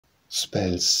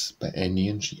Spells by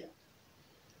Angier.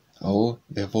 Oh,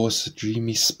 there was a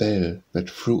dreamy spell that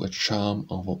threw a charm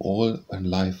over all when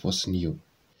life was new.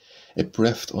 It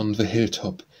breathed on the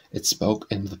hilltop, it spoke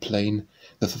in the plain,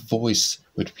 with a voice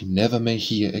which we never may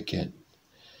hear again.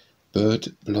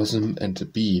 Bird, blossom,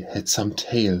 and bee had some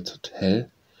tale to tell,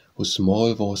 whose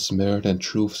small was mirrored in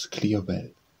truth's clear well.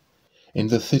 In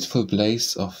the fitful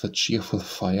blaze of the cheerful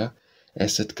fire,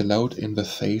 as it glowed in the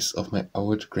face of my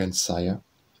old grandsire,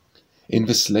 in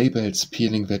the sleigh-bells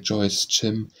pealing their joyous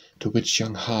chime, to which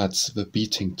young hearts were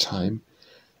beating time,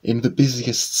 in the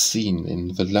busiest scene, in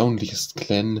the loneliest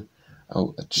glen,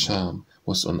 oh, a charm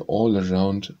was on all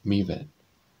around me then.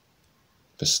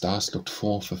 The stars looked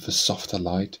forth with a softer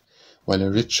light, while a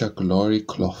richer glory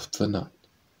clothed the night.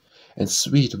 And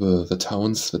sweet were the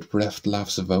tones that breathed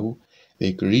love's vow,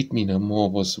 they greet me no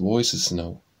more with voices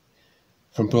now.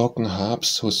 From broken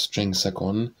harps whose strings are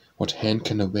gone, what hand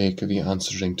can awake the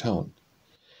answering tone?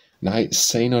 Nay,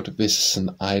 say not this is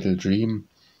an idle dream,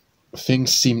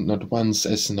 things seemed not once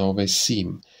as now they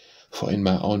seem, for in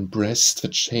my own breast the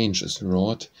change is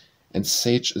wrought, and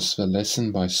sage is the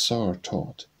lesson by sorrow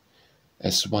taught,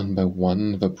 as one by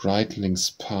one the bright links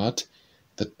part,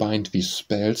 that bind these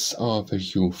spells o'er the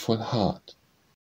youthful heart.